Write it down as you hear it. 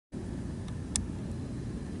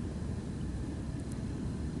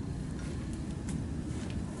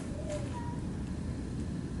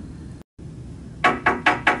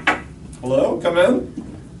Hello, come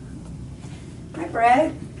in. Hi,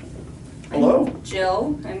 Brett. Hello. I'm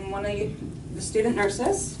Jill. I'm one of the student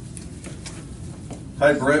nurses.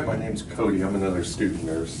 Hi, Brett. My name's Cody. I'm another student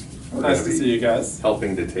nurse. Nice to see you guys.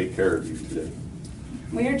 Helping to take care of you today.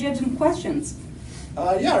 We are judging questions.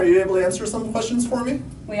 Yeah, are you able to answer some questions for me?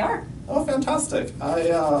 We are. Oh, fantastic.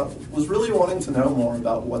 I was really wanting to know more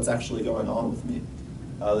about what's actually going on with me.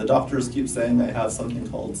 The doctors keep saying I have something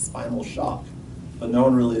called spinal shock, but no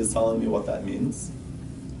one really is telling me what that means.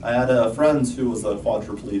 I had a friend who was a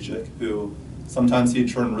quadriplegic who sometimes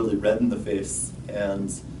he'd turn really red in the face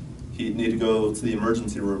and he'd need to go to the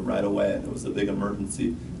emergency room right away, and it was a big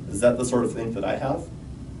emergency. Is that the sort of thing that I have?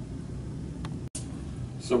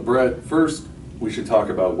 So, Brett, first we should talk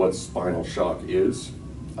about what spinal shock is.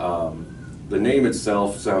 The name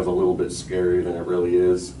itself sounds a little bit scarier than it really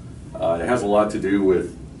is. It has a lot to do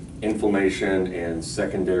with inflammation and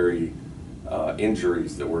secondary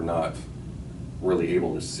injuries that we're not really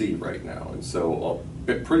able to see right now. And so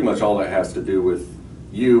pretty much all that has to do with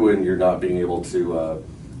you and you're not being able to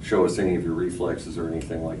show us any of your reflexes or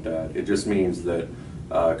anything like that. It just means that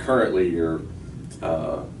currently you're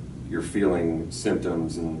feeling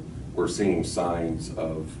symptoms and we're seeing signs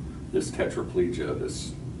of this tetraplegia,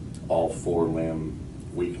 this all four limb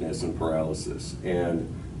weakness and paralysis.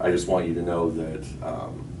 And I just want you to know that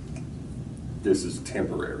this is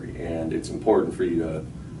temporary, and it's important for you to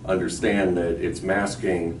understand that it's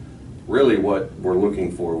masking really what we're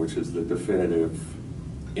looking for, which is the definitive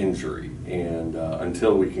injury. And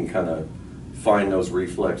until we can kind of find those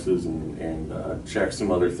reflexes and check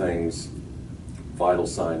some other things vital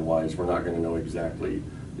sign wise, we're not going to know exactly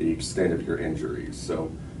the extent of your injuries.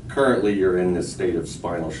 So currently you're in this state of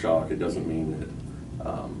spinal shock. It doesn't mean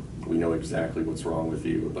that we know exactly what's wrong with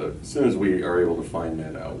you, but as soon as we are able to find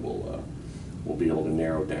that out, we'll be able to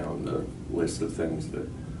narrow down the list of things that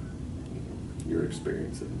you're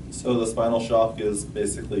experiencing. So the spinal shock is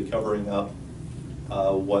basically covering up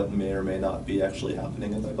what may or may not be actually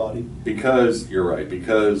happening in my body? Because, you're right,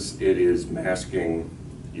 because it is masking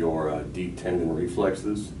your deep tendon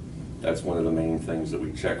reflexes. That's one of the main things that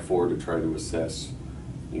we check for to try to assess,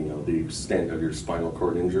 you know, the extent of your spinal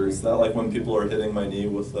cord injury. Is that like when people are hitting my knee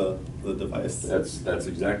with the device? That's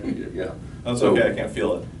exactly it, yeah. That's So, okay, I can't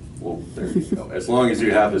feel it. well, there you go. As long as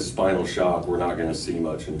you have this spinal shock, we're not going to see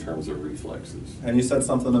much in terms of reflexes. And you said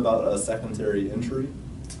something about a secondary injury?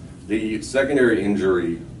 The secondary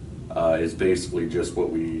injury is basically just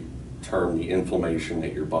what we term the inflammation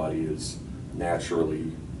that your body is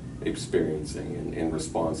naturally experiencing in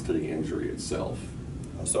response to the injury itself.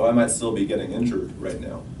 So I might still be getting injured right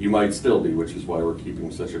now. You might still be, which is why we're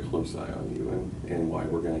keeping such a close eye on you and why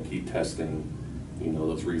we're going to keep testing, you know,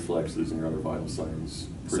 those reflexes and your other vital signs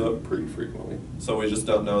pretty frequently. So we just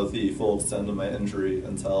don't know the full extent of my injury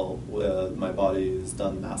until my body is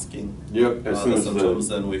done masking Yep, as soon the as symptoms,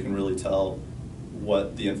 then we can really tell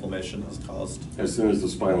what the inflammation has caused. As soon as the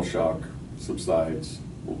spinal shock subsides,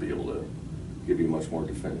 we'll be able to give you much more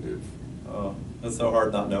definitive. It's so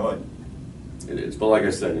hard not knowing. It is, but like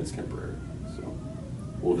I said, it's temporary. So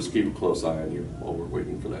we'll just keep a close eye on you while we're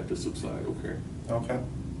waiting for that to subside, okay? Okay.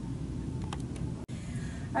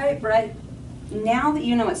 All right, Brett. Now that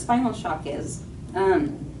you know what spinal shock is,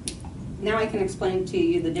 now I can explain to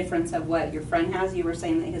you the difference of what your friend has. You were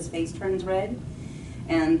saying that his face turns red,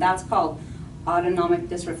 and that's called autonomic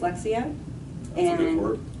dysreflexia. That's a big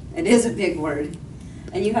word. It is a big word.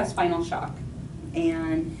 And you have spinal shock.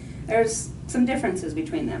 And there's some differences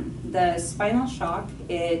between them. The spinal shock,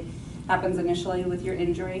 it happens initially with your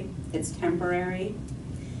injury. It's temporary.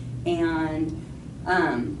 And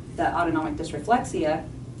the autonomic dysreflexia,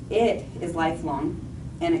 it is lifelong,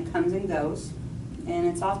 and it comes and goes. And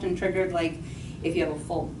it's often triggered like if you have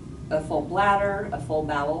a full bladder, a full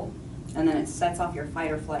bowel, and then it sets off your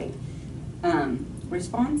fight or flight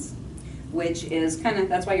response, which is kind of,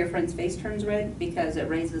 that's why your friend's face turns red, because it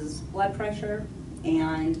raises blood pressure,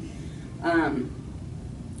 and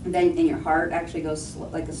then your heart actually goes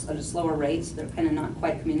like at a slower rate, so they're kind of not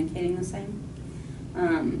quite communicating the same.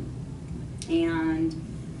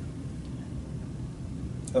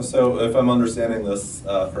 So if I'm understanding this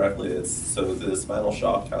correctly, it's so the spinal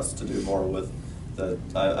shock has to do more with that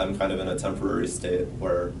I'm kind of in a temporary state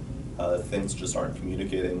where things just aren't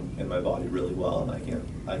communicating in my body really well, and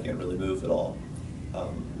I can't really move at all,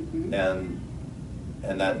 and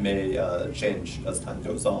that may change as time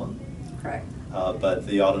goes on. Correct. But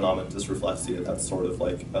the autonomic dysreflexia, that's sort of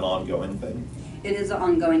like an ongoing thing. It is an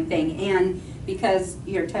ongoing thing, and because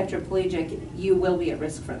you're tetraplegic, you will be at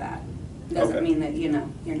risk for that. Doesn't mean that you're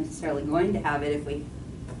necessarily going to have it if we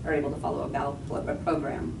are able to follow a bowel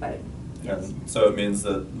program, but Yes. And so it means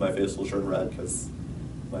that my face will turn red because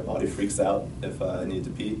my body freaks out if I need to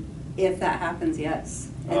pee. If that happens, yes.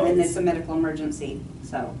 And Oh, then it's- it's a medical emergency,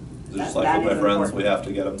 so Just that like with is my friends, important. we have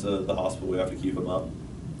to get them to the hospital, we have to keep them up.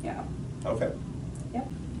 Yeah, Okay. yep.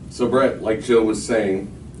 So Brett, like Jill was saying,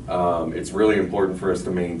 it's really important for us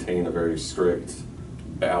to maintain a very strict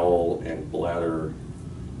bowel and bladder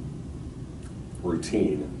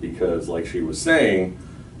routine because like she was saying,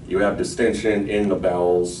 you have distension in the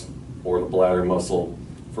bowels or the bladder muscle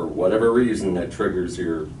for whatever reason that triggers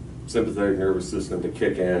your sympathetic nervous system to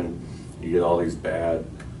kick in. You get all these bad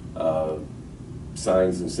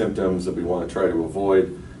signs and symptoms that we want to try to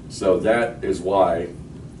avoid. So that is why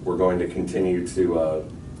we're going to continue to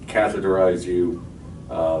catheterize you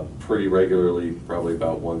pretty regularly, probably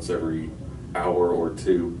about once every hour or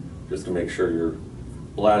two, just to make sure your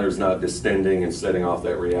bladder's not distending and setting off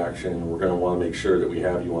that reaction. We're going to want to make sure that we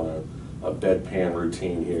have you on a bedpan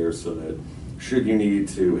routine here so that should you need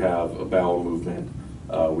to have a bowel movement,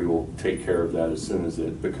 we will take care of that as soon as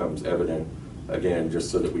it becomes evident. Again,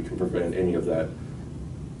 just so that we can prevent any of that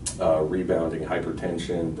rebounding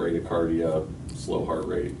hypertension, bradycardia, slow heart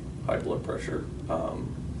rate, high blood pressure.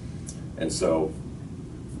 And so,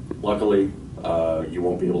 luckily, you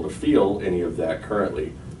won't be able to feel any of that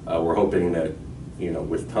currently. We're hoping that,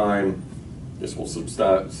 with time, this will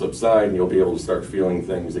subside and you'll be able to start feeling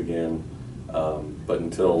things again. But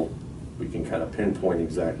until we can kind of pinpoint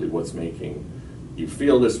exactly what's making you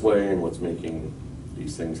feel this way and what's making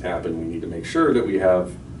these things happen, we need to make sure that we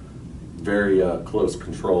have very close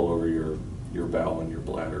control over your bowel and your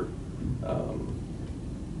bladder.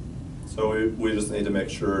 So we just need to make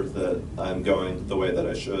sure that I'm going the way that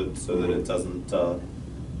I should so that it doesn't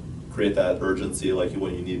create that urgency like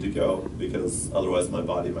when you need to go, because otherwise my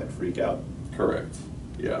body might freak out. Correct,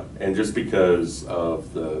 yeah. And just because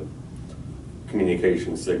of the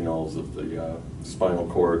communication signals of the spinal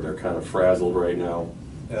cord, they're kind of frazzled right now.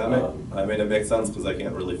 Yeah, I mean it makes sense because I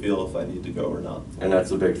can't really feel if I need to go or not. And that's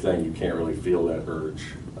the big thing, you can't really feel that urge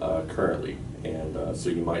currently. And so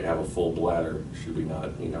you might have a full bladder should we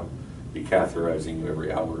not, be catheterizing you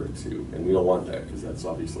every hour or two. And we don't want that because that's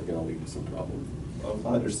obviously going to lead to some problems. I'm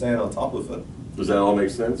glad you're staying on top of it. Does that all make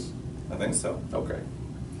sense? I think so. Okay.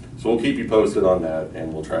 So we'll keep you posted on that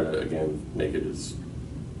and we'll try to, again, make it as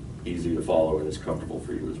easy to follow and as comfortable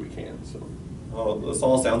for you as we can. So. Oh, this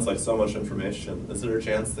all sounds like so much information. Is there a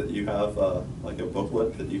chance that you have like a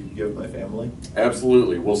booklet that you can give my family?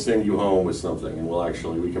 Absolutely. We'll send you home with something and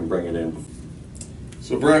we can bring it in.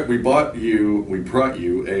 So Brett, we brought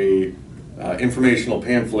you a informational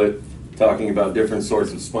pamphlet talking about different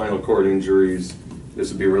sorts of spinal cord injuries. This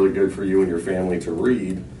would be really good for you and your family to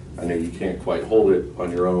read. I know you can't quite hold it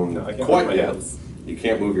on your own No, I can't quite move my yet. hands. You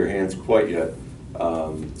can't move your hands quite yet.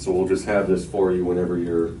 So we'll just have this for you whenever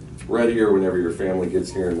you're ready or whenever your family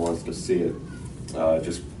gets here and wants to see it. It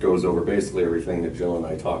just goes over basically everything that Jill and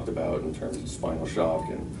I talked about in terms of spinal shock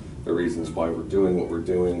and the reasons why we're doing what we're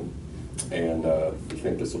doing. And we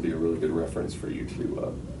think this will be a really good reference for you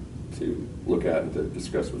to look at and to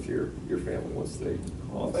discuss with your family once they.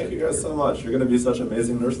 Well, thank you guys so much. You're going to be such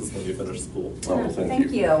amazing nurses when you finish school. Oh, well, thank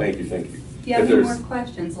Thank you. you. Thank you. Thank you. If you have any there's- more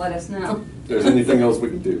questions, let us know. If there's anything else we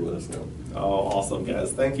can do, let us know. Oh, awesome,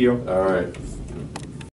 guys. Thank you. All right.